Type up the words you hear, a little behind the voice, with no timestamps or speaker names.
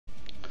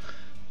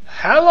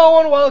Hello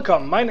and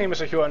welcome, my name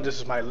is Ahura and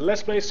this is my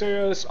Let's Play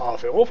series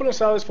of Europa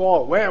Universalis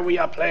IV, where we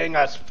are playing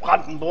as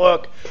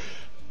Brandenburg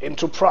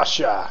into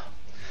Prussia.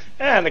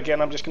 And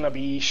again, I'm just gonna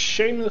be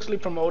shamelessly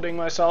promoting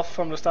myself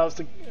from the start of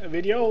the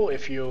video.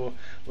 If you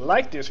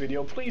like this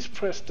video, please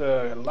press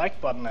the like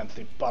button at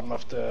the bottom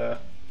of the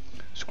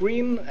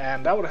screen,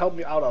 and that would help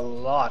me out a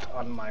lot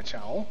on my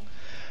channel.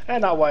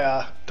 And now we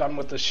are done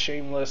with the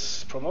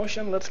shameless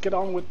promotion, let's get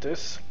on with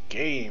this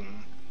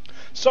game.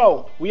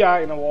 So, we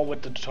are in a war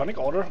with the Teutonic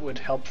Order with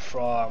help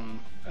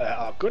from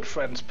our good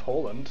friends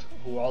Poland,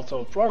 who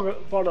also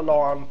brought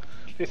along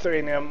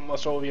Lithuania,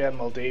 Masovia and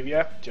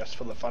Moldavia, just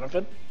for the fun of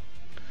it.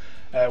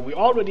 We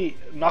already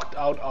knocked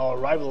out our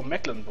rival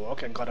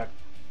Mecklenburg and got a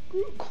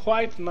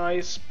quite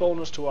nice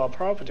bonus to our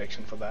power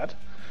protection for that,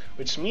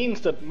 which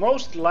means that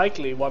most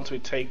likely once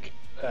we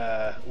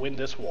win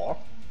this war,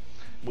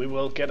 we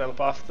will get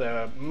above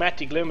the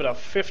magic limit of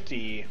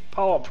 50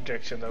 power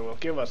protection that will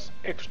give us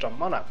extra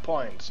mana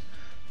points.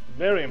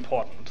 Very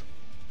important.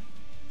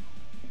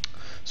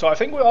 So I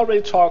think we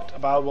already talked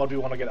about what we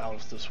want to get out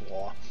of this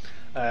war.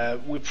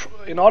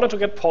 In order to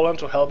get Poland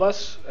to help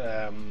us,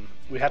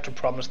 we had to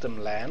promise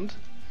them land,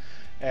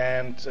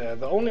 and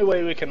the only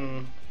way we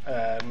can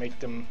make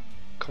them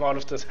come out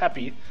of this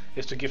happy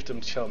is to give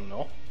them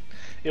Chelmno.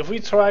 If we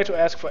try to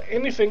ask for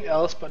anything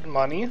else but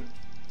money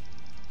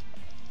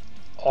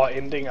or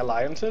ending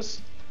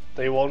alliances,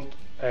 they won't.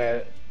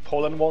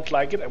 Poland won't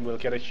like it, and we'll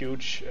get a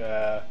huge.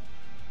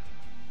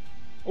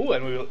 Oh,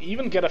 and we will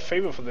even get a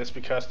favor for this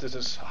because this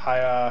is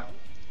higher.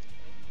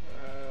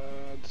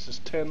 This is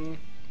 10.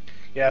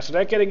 Yeah, so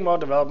they're getting more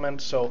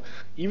development. So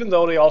even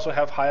though they also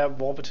have higher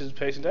war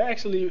participation, they're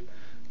actually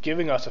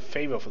giving us a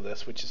favor for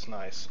this, which is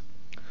nice.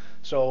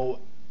 So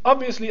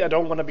obviously, I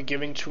don't want to be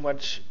giving too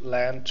much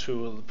land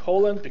to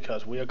Poland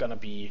because we are going to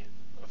be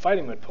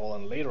fighting with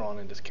Poland later on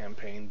in this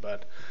campaign.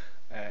 But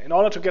in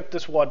order to get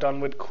this war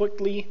done with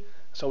quickly,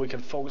 so we can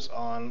focus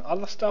on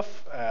other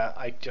stuff,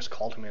 I just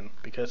called him in,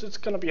 because it's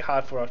going to be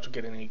hard for us to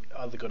get any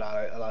other good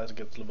allies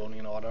against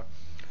Livonian Order.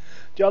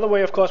 The other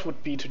way, of course,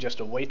 would be to just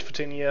wait for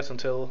 10 years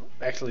until,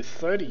 actually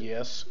 30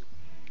 years,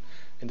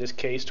 in this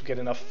case, to get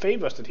enough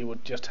favors that he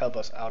would just help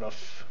us out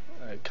of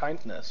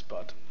kindness,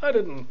 but I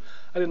didn't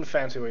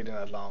fancy waiting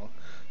that long.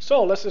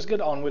 So let's just get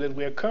on with it.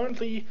 We are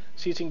currently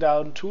sieging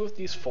down 2 of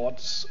these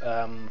forts.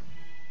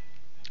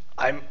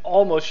 I'm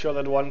almost sure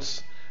that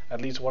once at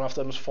least one of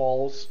them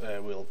falls,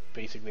 we'll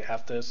basically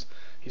have this.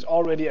 He's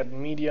already at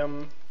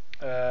medium.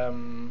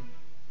 Of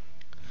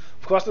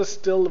course, there's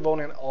still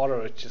Livonian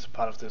Order, which is a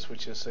part of this,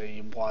 which is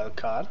a wild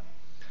card.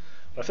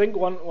 But I think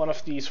one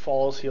of these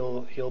falls,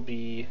 he'll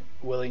be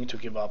willing to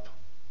give up.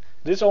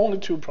 There's only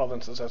 2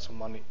 provinces and some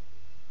money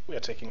we are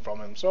taking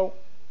from him, so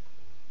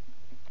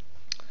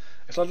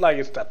it's not like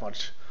it's that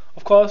much.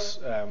 Of course,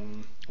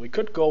 we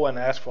could go and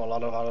ask for a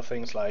lot of other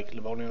things like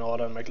Livonian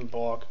Order and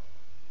Mecklenburg.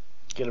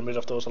 Get rid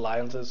of those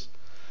alliances.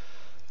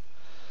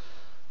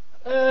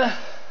 I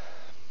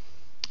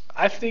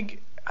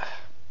think,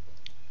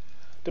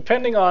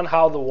 depending on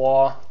how the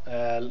war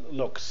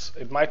looks,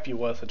 it might be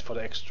worth it for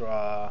the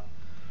extra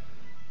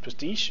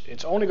prestige.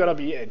 It's only going to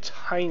be a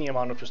tiny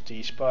amount of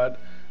prestige, but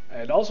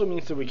it also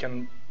means that we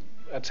can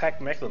attack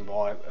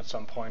Mecklenburg at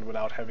some point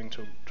without having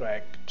to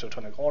drag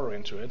Teutonic Order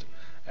into it.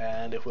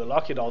 And if we're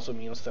lucky, it also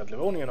means that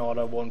Livonian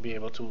Order won't be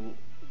able to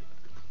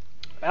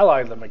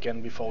ally them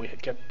again before we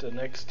get the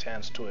next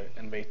chance to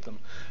invade them.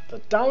 The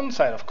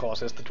downside, of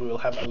course, is that we will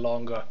have a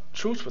longer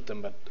truce with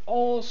them, but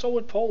also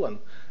with Poland.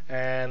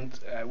 And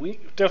we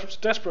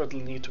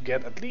desperately need to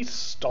get at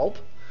least Stolp,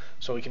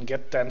 so we can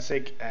get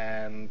Danzig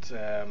and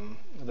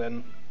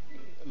then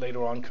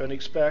later on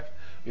Königsberg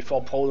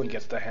before Poland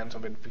gets their hands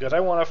on it, because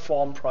I want to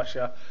form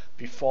Prussia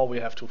before we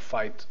have to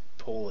fight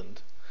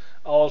Poland.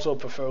 I also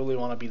preferably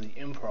want to be the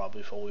Emperor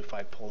before we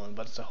fight Poland,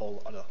 but it's a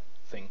whole other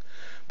thing.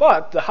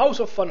 But the House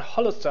of von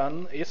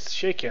Hohenzollern is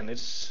shaken. It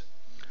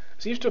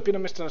seems to have been a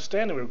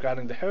misunderstanding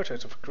regarding the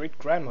heritage of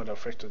great-grandmother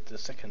Frederick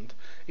II.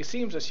 It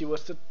seems that she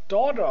was the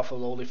daughter of a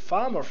lowly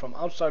farmer from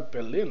outside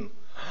Berlin.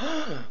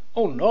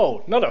 Oh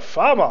no, not a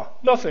farmer!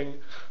 Nothing,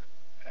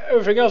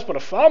 everything else but a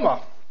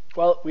farmer!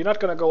 Well, we're not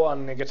gonna go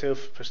on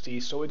negative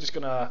prestige, so we're just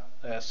gonna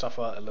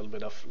suffer a little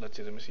bit of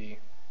legitimacy.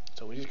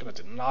 So we're just gonna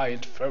deny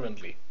it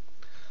fervently.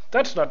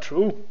 That's not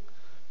true.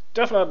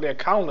 Definitely a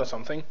count or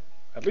something.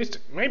 At least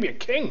maybe a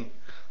king.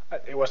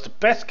 It was the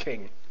best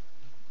king.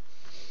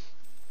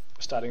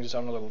 Starting to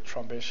sound a little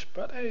Trumpish,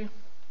 but hey.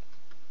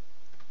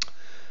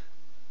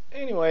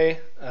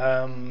 Anyway,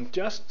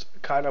 just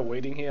kind of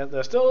waiting here.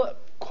 There's still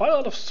quite a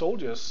lot of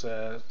soldiers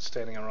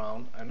standing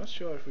around. I'm not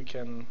sure if we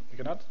can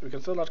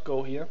still not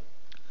go here.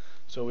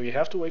 So we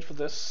have to wait for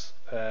this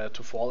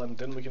to fall, and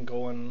then we can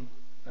go and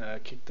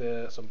kick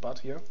some butt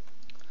here.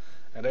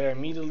 And they are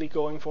immediately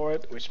going for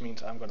it, which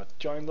means I'm gonna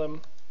join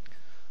them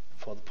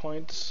for the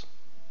points.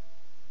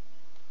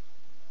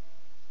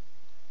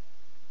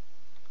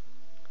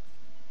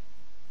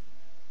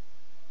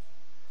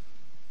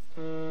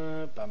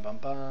 Bam bam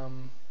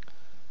bam.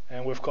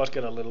 And we of course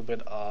get a little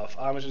bit of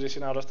army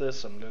tradition out of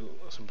this,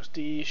 some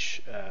prestige,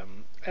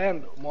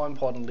 and more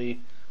importantly,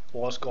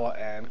 war score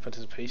and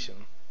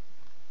participation.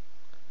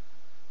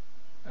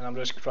 And I'm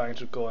just trying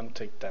to go and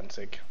take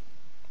Danzig,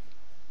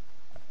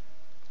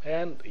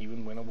 and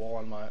even win a war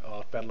on my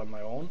battle on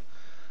my own.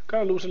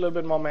 Gonna lose a little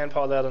bit more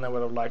manpower there than I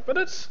would have liked, but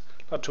it's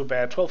not too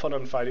bad.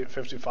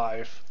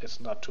 1255. It's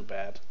not too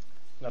bad,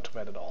 not too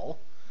bad at all.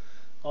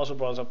 Also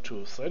brought us up to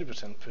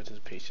 30%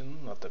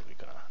 participation. Not that we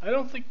gonna. I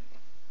don't think.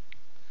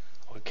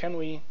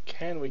 Okay,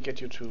 can we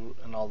get you to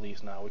annul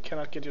these now? We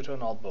cannot get you to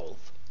annul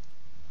both.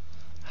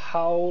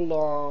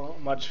 How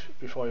much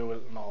before you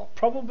will annul?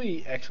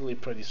 Probably actually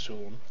pretty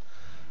soon.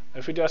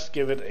 If we just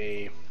give it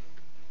a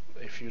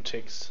few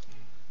ticks,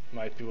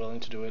 might be willing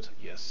to do it.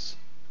 Yes,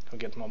 to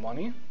get more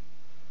money.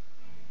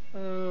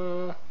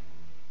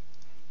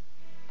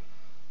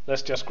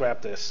 Let's just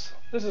grab this.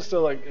 This is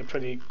still like a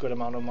pretty good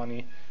amount of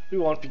money. We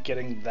won't be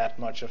getting that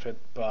much of it,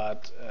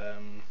 but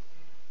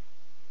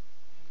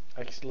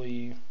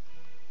actually,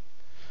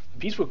 the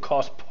peace will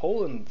cost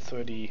Poland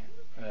 30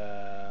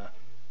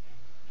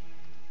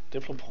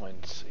 diplo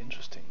points.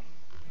 Interesting.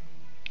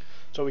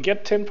 So we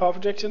get 10 power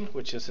projection,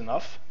 which is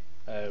enough.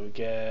 We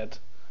get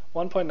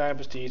 1.9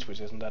 prestige,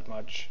 which isn't that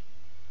much.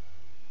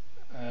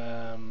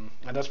 And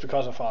that's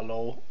because of our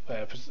low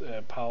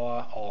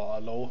power or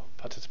our low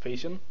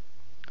participation.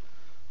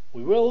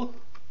 We will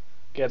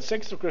get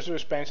 6 aggressive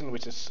expansion,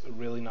 which is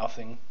really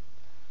nothing.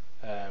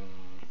 I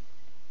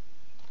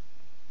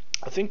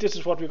think this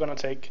is what we're gonna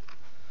take.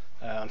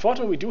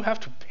 Unfortunately, we do have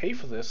to pay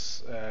for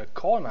this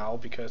core now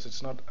because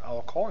it's not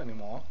our core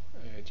anymore.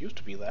 It used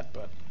to be that,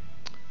 but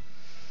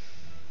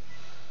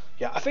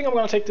yeah, I think I'm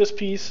gonna take this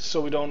piece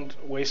so we don't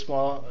waste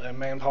more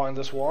manpower in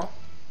this war.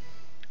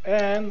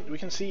 And we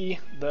can see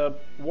the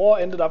war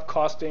ended up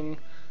costing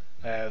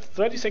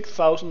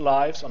 36,000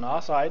 lives on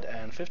our side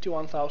and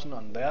 51,000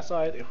 on their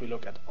side. If we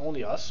look at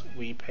only us,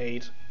 we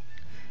paid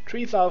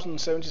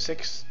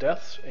 3,076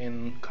 deaths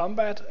in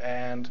combat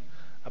and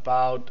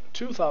about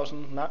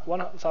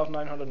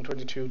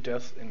 1,922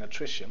 deaths in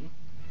attrition.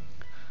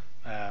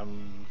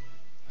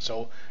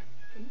 So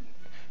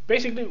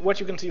basically what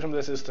you can see from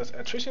this is that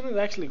attrition is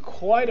actually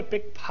quite a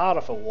big part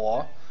of a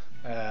war.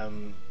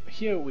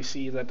 Here we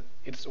see that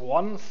it's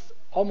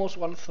almost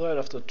 1/3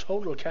 of the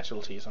total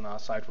casualties on our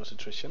side was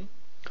attrition.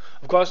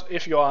 Of course,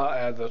 if you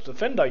are the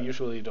defender,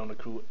 usually you don't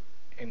accrue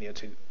any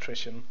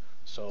attrition,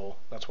 so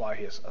that's why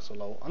he is so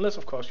low. Unless,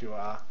 of course, you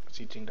are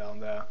sieging down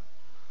there.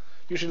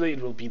 Usually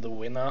it will be the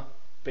winner,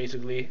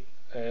 basically,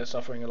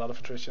 suffering a lot of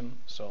attrition.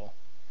 So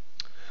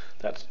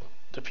that's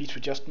the piece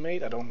we just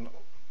made. I don't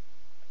know.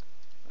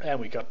 And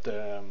we got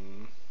the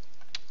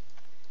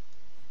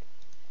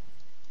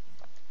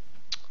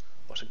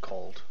what's it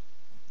called?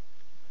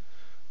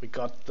 We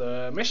got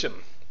the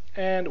mission,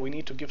 and we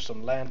need to give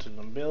some land to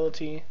the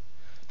nobility.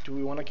 Do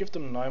we want to give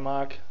them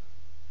Neumark?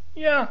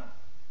 Yeah,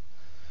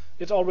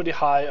 it's already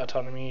high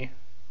autonomy.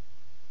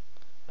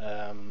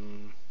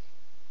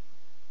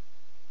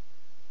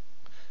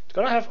 It's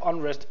gonna have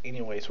unrest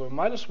anyway, so we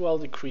might as well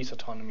decrease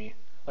autonomy.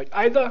 Like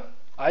either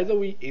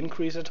we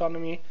increase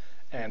autonomy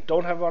and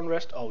don't have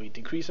unrest, or we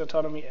decrease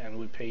autonomy and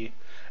we pay.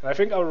 And I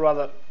think I would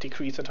rather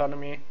decrease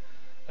autonomy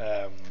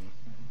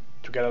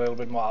to get a little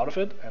bit more out of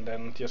it, and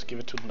then just give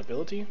it to the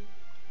nobility.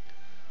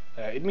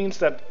 It means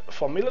that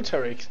for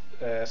military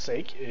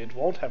sake, it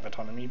won't have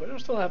autonomy, but it will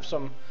still have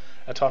some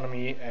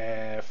autonomy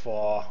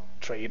for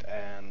trade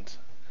and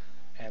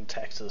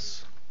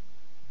taxes.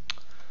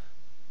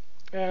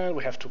 And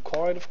we have to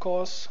core it, of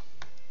course.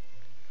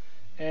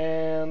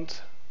 And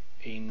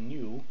a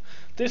new.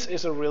 This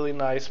is a really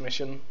nice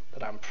mission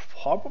that I'm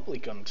probably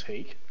gonna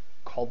take.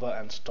 Kolber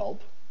and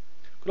Stolp.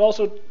 But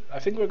also, I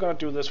think we're gonna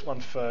do this one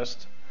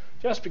first,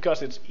 just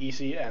because it's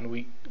easy and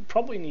we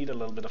probably need a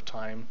little bit of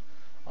time,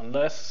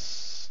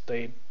 unless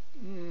they.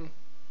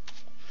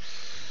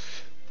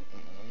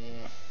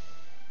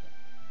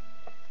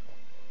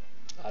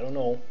 I don't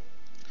know.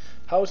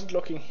 How is it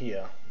looking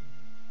here?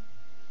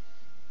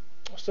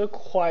 Still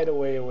quite a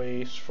way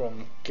away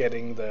from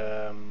getting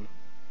the.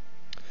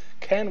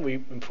 Can we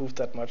improve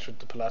that much with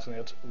the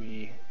Palatinate?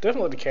 We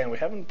definitely can. We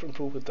haven't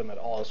improved with them at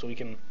all, so we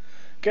can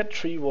get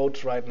 3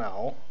 votes right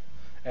now.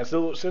 And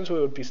so, since we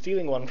would be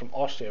stealing one from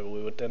Austria,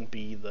 we would then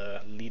be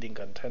the leading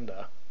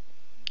contender.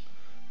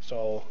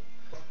 So,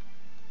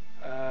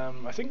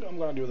 I think I'm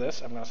gonna do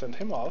this. I'm gonna send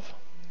him off.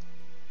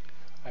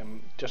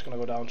 I'm just gonna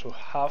go down to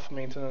half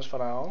maintenance for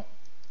now.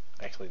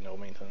 Actually, no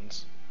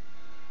maintenance.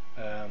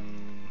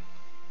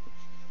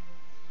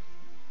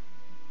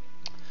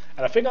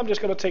 And I think I'm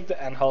just gonna take the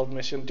Anhalt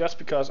mission just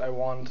because I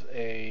want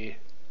a.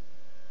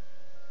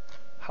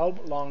 How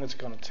long is it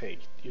gonna take?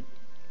 You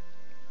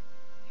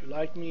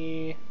like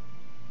me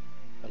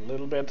a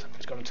little bit?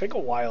 It's gonna take a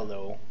while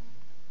though.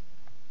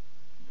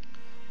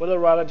 Would I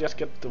rather just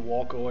get the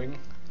war going?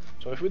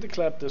 So if we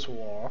declared this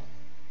war,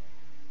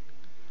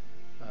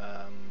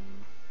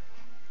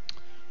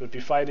 we'd be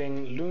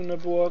fighting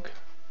Lüneburg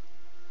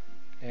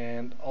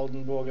and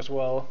Oldenburg as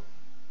well.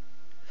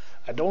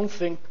 I don't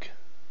think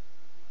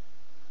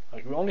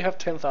Like, we only have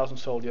 10,000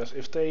 soldiers.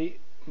 If they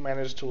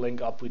manage to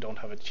link up, we don't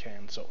have a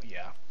chance. So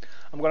yeah,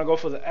 I'm gonna go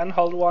for the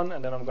Anhalt one,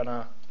 and then I'm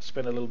gonna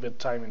spend a little bit of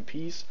time in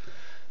peace.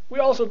 We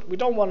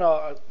don't want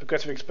our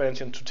aggressive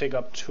expansion to take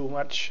up too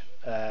much,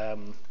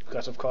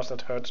 because of course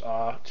that hurts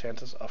our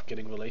chances of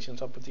getting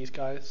relations up with these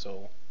guys.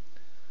 So,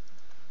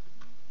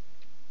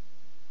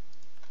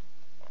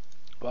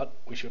 but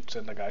we should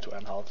send a guy to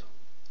Anhalt.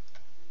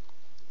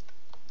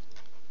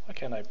 Why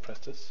can't I press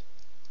this?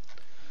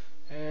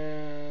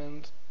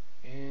 And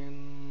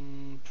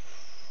in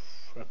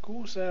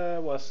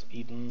Ragusa was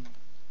Eden.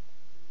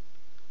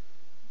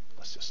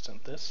 Let's just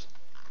send this.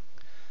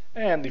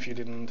 And if you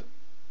didn't...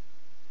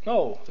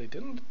 No, they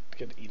didn't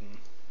get Eden.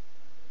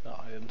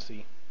 No, I didn't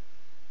see.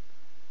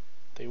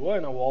 They were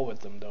in a war with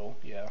them though,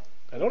 yeah.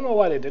 I don't know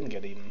why they didn't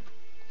get Eden.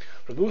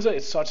 Ragusa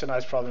is such a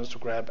nice province to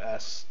grab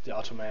as the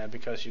Ottoman,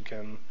 because you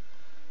can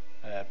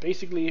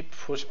basically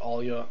push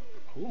all your...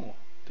 Ooh,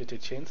 did they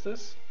change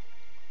this?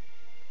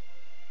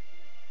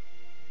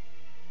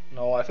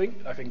 No, I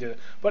think they...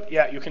 But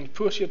yeah, you can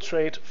push your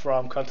trade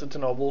from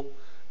Constantinople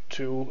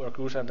to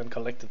Ragusa and then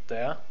collect it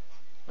there.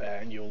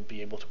 And you'll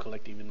be able to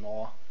collect even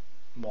more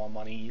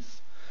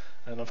monies.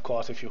 And of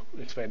course, if you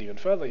expand even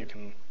further, you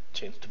can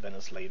change to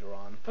Venice later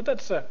on. But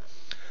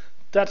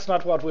that's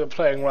not what we're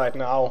playing right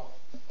now.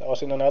 That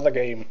was in another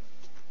game.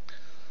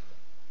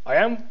 I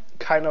am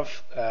kind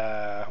of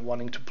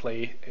wanting to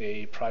play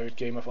a private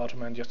game of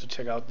Ottoman just to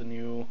check out the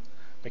new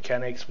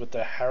mechanics with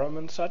the harem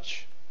and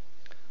such.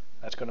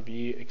 That's gonna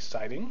be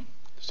exciting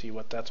to see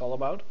what that's all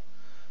about.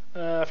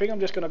 I think I'm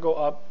just gonna go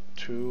up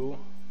to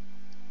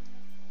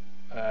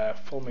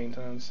full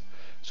maintenance.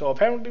 So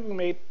apparently we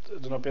made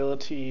the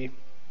nobility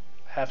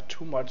have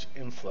too much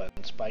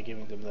influence by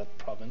giving them that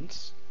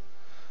province.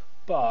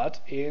 But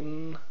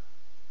in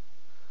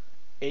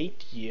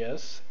 8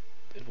 years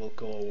it will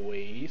go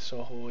away,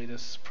 so it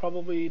is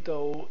probably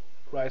though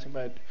rising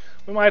by...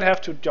 We might have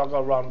to juggle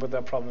around with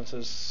their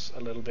provinces a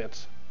little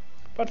bit.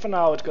 But for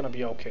now it's gonna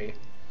be okay.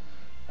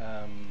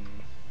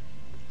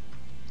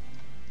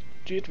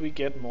 Did we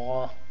get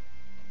more?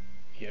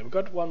 Yeah, we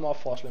got one more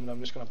force limit. I'm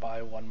just gonna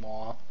buy one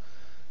more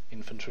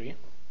infantry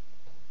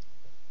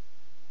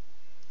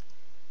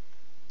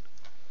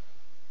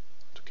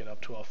to get up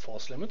to our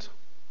force limit.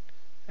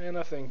 And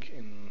I think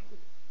in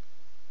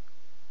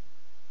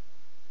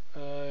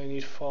I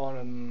need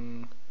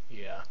 400.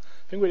 Yeah,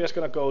 I think we're just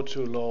gonna go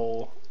to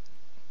low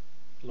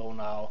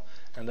now,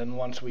 and then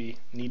once we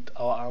need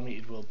our army,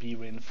 it will be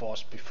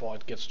reinforced before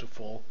it gets to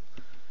full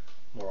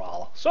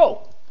morale.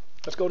 So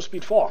let's go to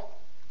speed 4.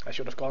 I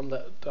should have done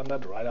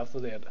that right after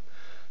that.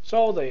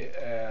 So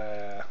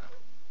the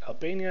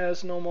Albania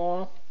is no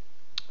more.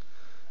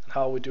 And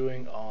how are we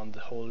doing on the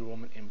Holy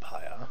Roman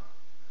Empire?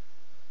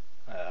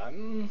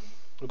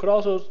 We could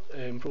also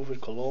improve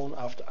with Cologne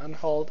after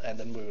Anhalt, and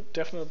then we would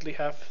definitely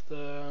have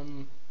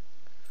the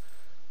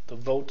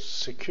votes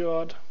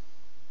secured.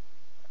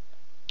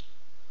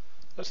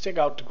 Let's check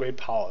out the great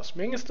powers.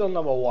 Ming is still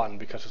number 1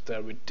 because of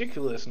their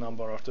ridiculous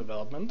number of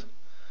development,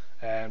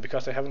 and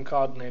because they haven't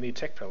gotten any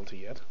tech penalty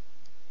yet.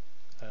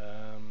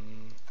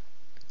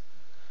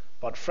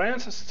 But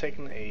France has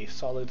taken a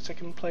solid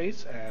 2nd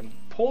place, and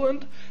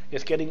Poland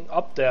is getting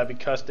up there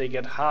because they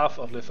get half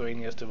of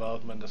Lithuania's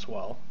development as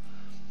well.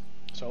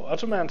 So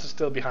Ottomans is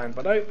still behind,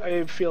 but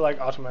I feel like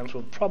Ottomans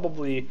will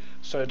probably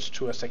surge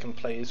to a 2nd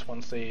place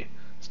once they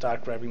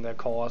start grabbing their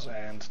cores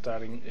and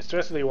starting,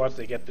 especially once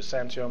they get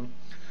Byzantium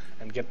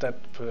and get that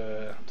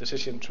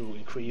decision to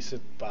increase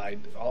it by,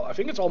 I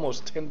think it's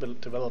almost 10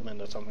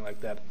 development or something like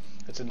that.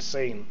 It's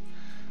insane.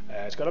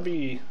 It's gonna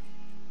be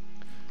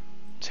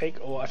take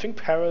over. I think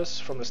Paris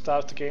from the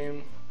start of the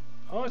game.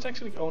 Oh, it's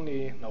actually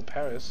only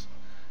Paris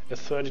is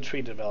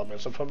 33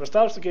 development. So from the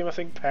start of the game, I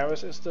think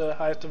Paris is the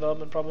highest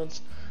development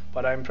province,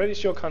 but I'm pretty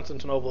sure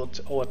Constantinople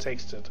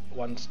overtakes it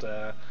once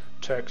the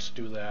Turks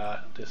do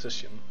their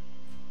decision.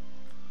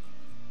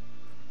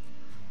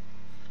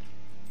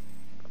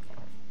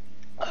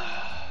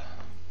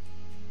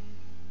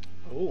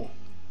 Oh.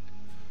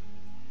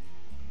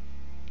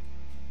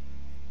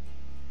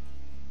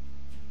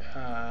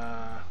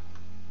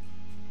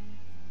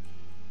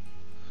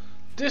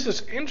 This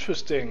is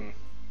interesting.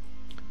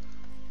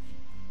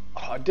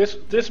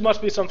 This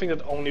must be something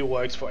that only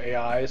works for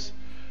AIs,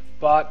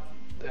 but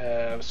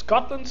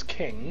Scotland's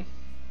king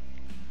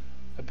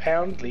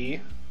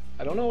apparently,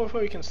 I don't know if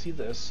we can see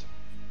this.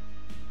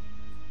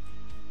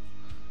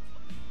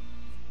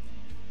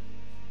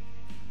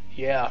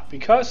 Yeah,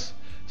 because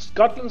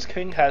Scotland's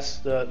king has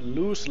the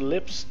loose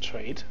lips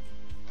trait,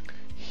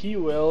 he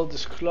will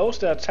disclose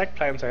their attack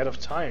plans ahead of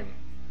time.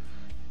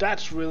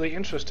 That's really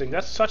interesting.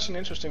 That's such an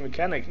interesting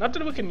mechanic. Not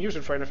that we can use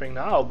it for anything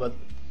now, but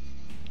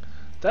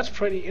that's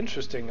pretty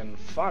interesting and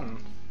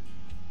fun,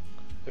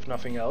 if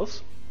nothing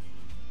else.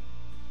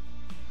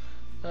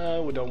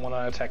 We don't want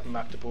to attack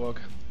Magdeburg.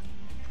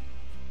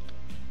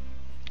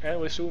 And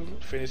we're soon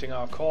finishing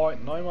our core in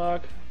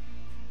Neumark.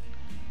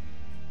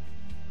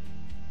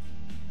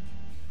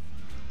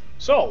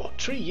 So,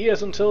 3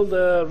 years until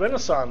the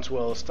Renaissance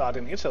will start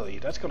in Italy.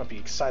 That's gonna be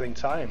exciting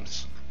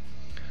times.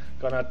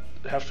 gonna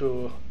have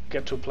to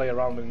get to play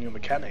around with a new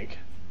mechanic.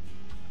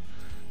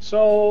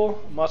 So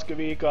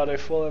Muscovy got a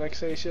full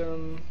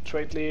annexation.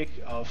 Trade League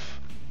of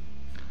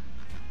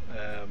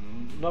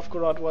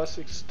Novgorod was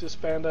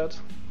disbanded.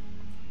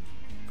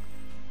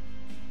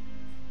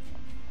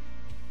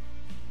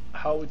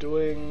 How are we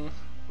doing?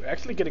 We're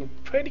actually getting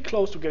pretty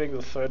close to getting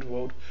the third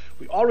vote.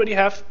 We already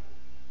have.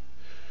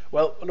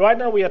 Well, right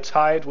now we are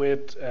tied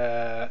with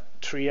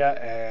Trier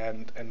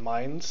and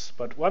Mainz,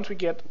 but once we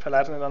get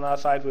Palatinate on our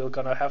side, we're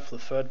gonna have the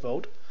third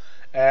vote,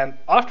 and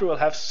Austria will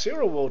have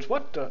 0 votes.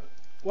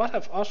 What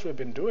have Austria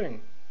been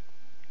doing?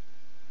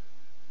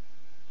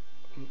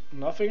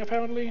 Nothing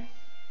apparently.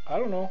 I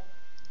don't know.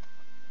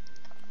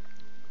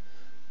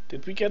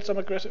 Did we get some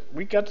aggressive?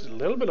 We got a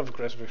little bit of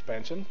aggressive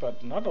expansion,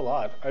 but not a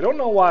lot. I don't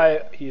know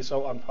why he is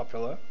so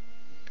unpopular,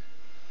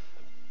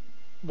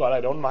 but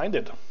I don't mind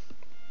it.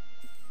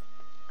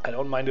 I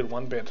don't mind it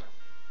one bit.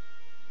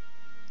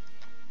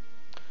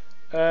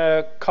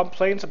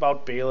 Complaints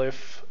about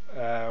Bailiff.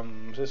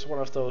 This is one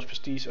of those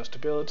prestige or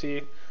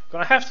stability.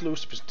 Gonna have to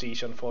lose the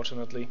prestige,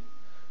 unfortunately.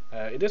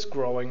 It is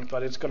growing,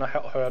 but it's gonna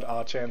hurt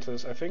our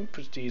chances. I think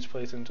prestige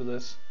plays into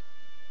this.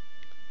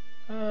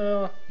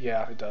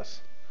 Yeah, it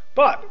does.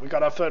 But we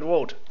got our third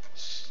vote.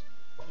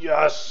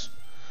 Yes!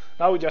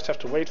 Now we just have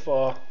to wait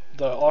for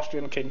the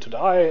Austrian king to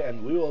die,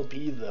 and we will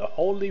be the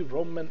Holy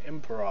Roman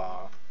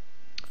Emperor.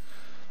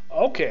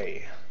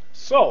 Okay,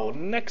 so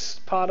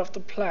next part of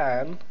the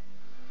plan.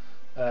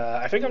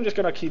 I think I'm just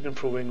gonna keep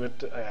improving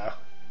with.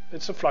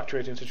 It's a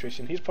fluctuating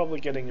situation. He's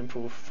probably getting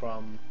improved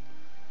from.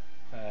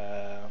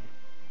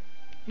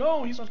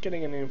 No, he's not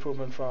getting any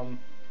improvement from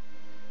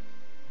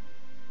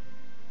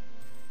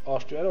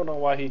Austria. I don't know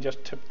why he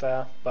just tipped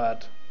there,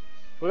 but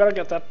we're gonna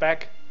get that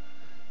back.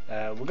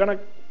 We're gonna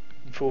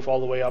improve all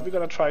the way up. We're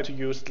gonna try to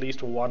use at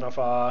least one of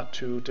our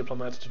 2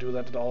 diplomats to do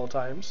that at all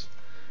times.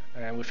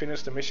 And we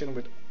finished the mission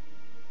with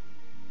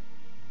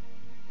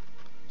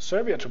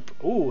Serbia to.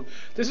 Ooh,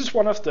 this is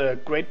one of the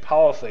great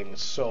power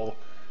things. So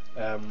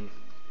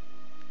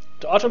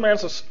the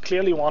Ottomans are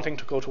clearly wanting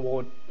to go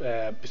toward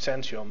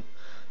Byzantium.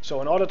 So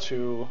in order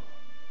to,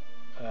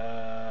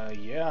 in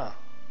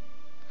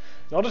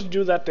order to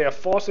do that, they are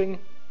forcing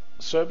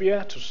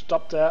Serbia to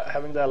stop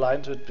having their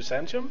alliance with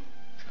Byzantium.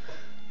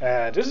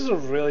 This is a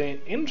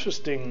really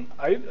interesting.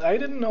 I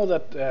didn't know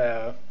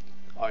that.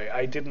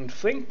 I didn't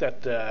think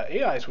that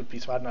AIs would be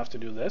smart enough to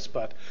do this,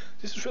 but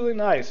this is really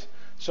nice.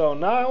 So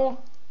now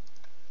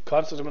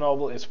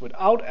Constantinople is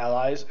without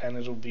allies, and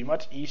it will be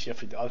much easier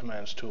for the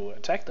Ottomans to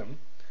attack them.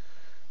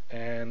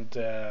 And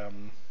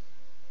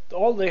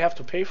all they have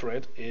to pay for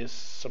it is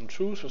some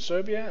troops for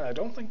Serbia, and I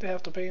don't think they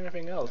have to pay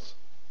anything else.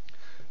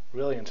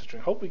 Really interesting.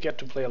 Hope we get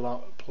to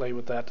play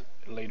with that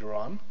later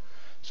on.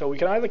 So we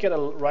can either get a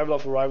rival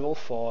of a rival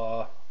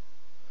for.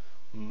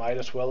 Might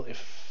as well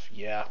if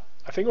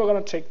I think we're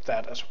gonna take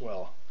that as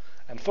well,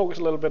 and focus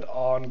a little bit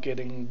on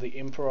getting the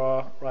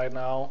Emperor right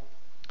now.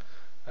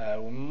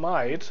 We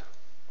might.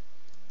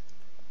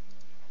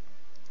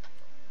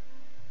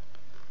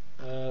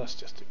 Let's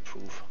just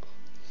improve.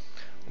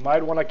 We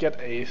might want to get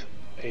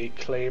a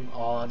claim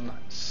on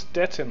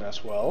Stettin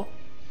as well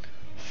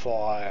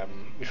for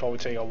before we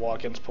take a war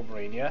against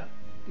Pomerania,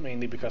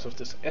 mainly because of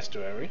this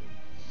estuary.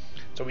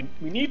 So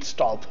we need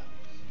Stolp,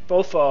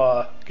 both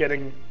for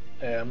getting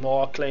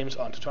more claims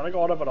on Teutonic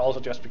Order, but also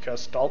just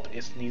because Stolp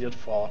is needed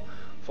for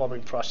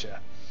forming Prussia.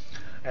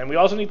 And we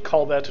also need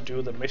Colbert to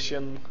do the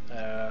mission.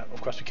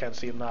 Of course we can't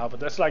see it now, but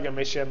that's like a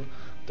mission,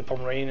 the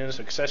Pomeranian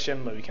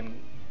succession, where we can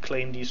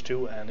claim these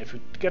 2, and if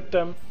we get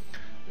them,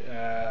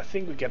 I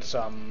think we get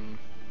some.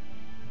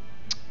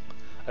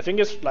 I think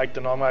it's like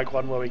the normal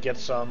one where we get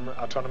some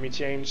autonomy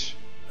change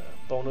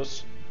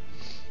bonus.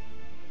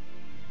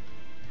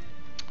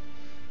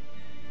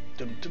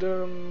 Dum, dum,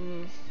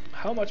 dum.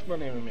 How much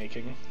money are we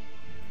making?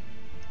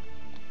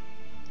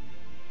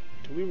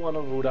 Do we want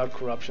to root out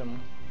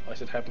corruption, or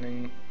is it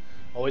happening?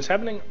 Oh, it's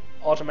happening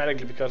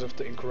automatically because of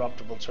the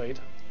incorruptible trait.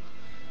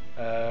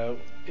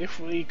 If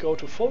we go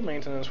to full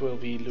maintenance, we'll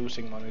be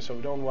losing money, so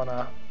we don't want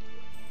to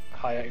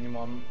hire any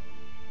more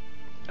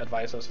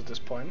advisors at this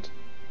point.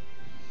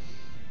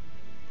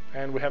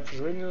 And we have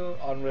perennial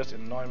unrest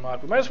in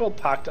Neumarkt. We might as well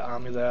park the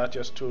army there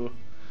just to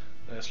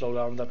slow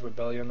down that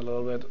rebellion a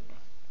little bit.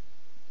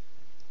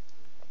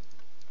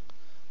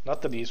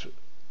 Not that these,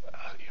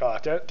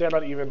 they're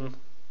not even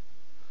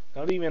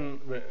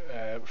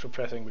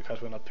suppressing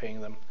because we're not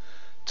paying them.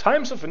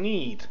 Times of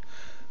need.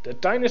 The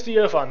dynasty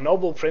of our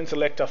noble Prince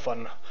Elector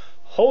von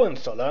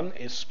Hohenzollern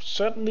is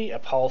certainly a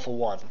powerful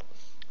one.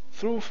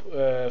 Through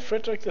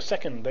Frederick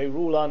II, they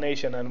rule our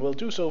nation and will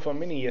do so for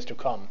many years to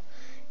come.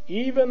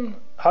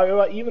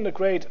 However, even the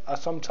great are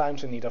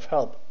sometimes in need of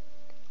help.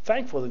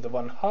 Thankfully, the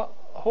von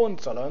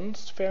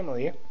Hohenzollerns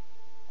family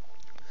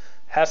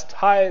has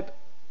tied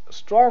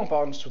strong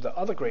bonds to the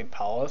other great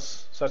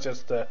powers, such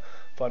as the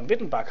von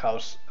Wittenberg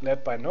house,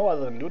 led by no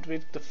other than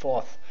Ludwig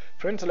IV,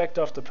 Prince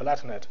Elector of the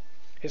Palatinate.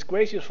 His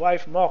gracious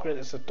wife Margaret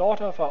is the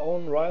daughter of our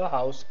own royal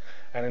house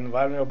and an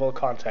invaluable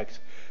contact.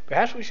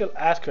 Perhaps we shall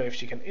ask her if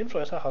she can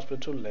influence her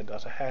husband to lend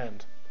us a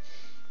hand.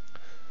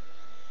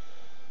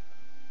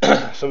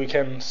 So we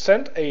can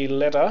send a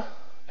letter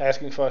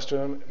asking for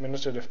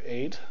administrative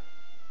aid.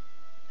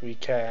 We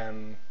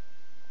can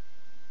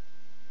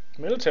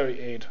military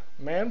aid,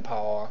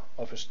 manpower,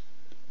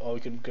 or we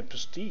can get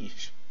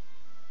prestige.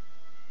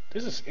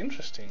 This is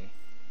interesting.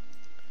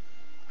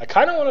 I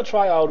kind of want to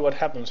try out what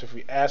happens if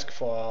we ask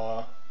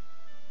for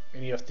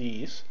any of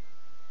these.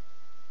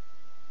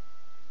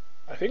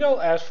 I think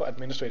I'll ask for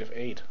administrative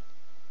aid,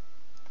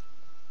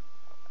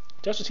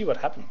 just to see what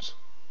happens.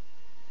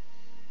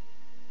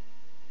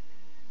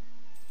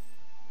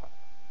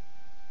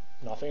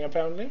 Nothing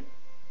apparently.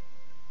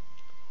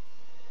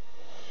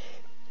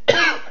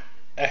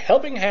 A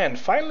helping hand.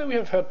 Finally we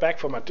have heard back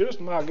from our dearest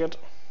market.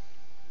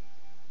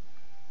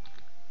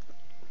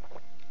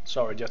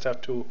 Sorry, just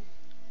have to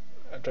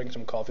drink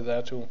some coffee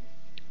there to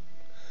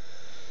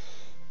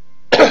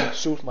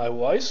soothe my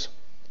voice.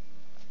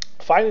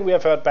 Finally we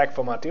have heard back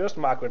from our dearest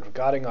Margaret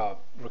regarding our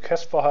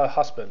request for her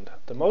husband.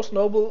 The most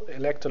noble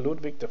Elector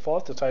Ludwig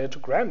IV decided to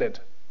grant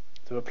it.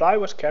 The reply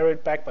was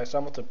carried back by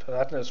some of the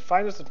Palatinate's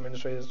finest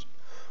administrators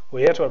who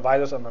are here to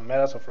advise us on the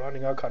matters of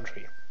running our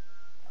country.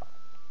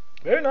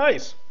 Very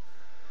nice.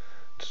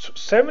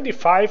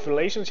 75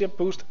 relationship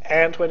boost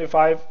and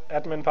 25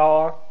 admin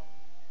power.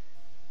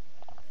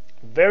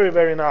 Very,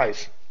 very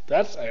nice.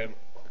 That's an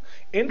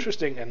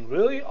interesting and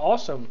really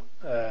awesome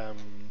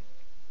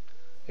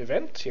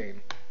event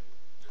chain.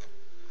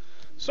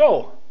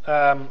 So,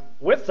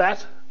 with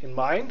that in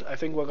mind, I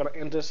think we're going to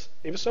end this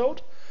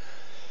episode.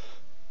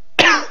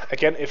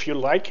 Again, if you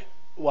like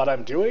what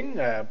I'm doing,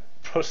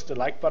 push the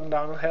like button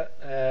down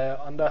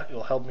under.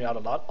 It'll help me out a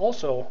lot.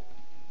 Also,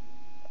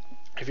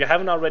 if you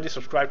haven't already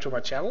subscribed to my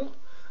channel,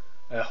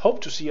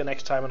 hope to see you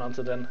next time, and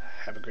until then,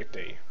 have a great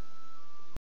day.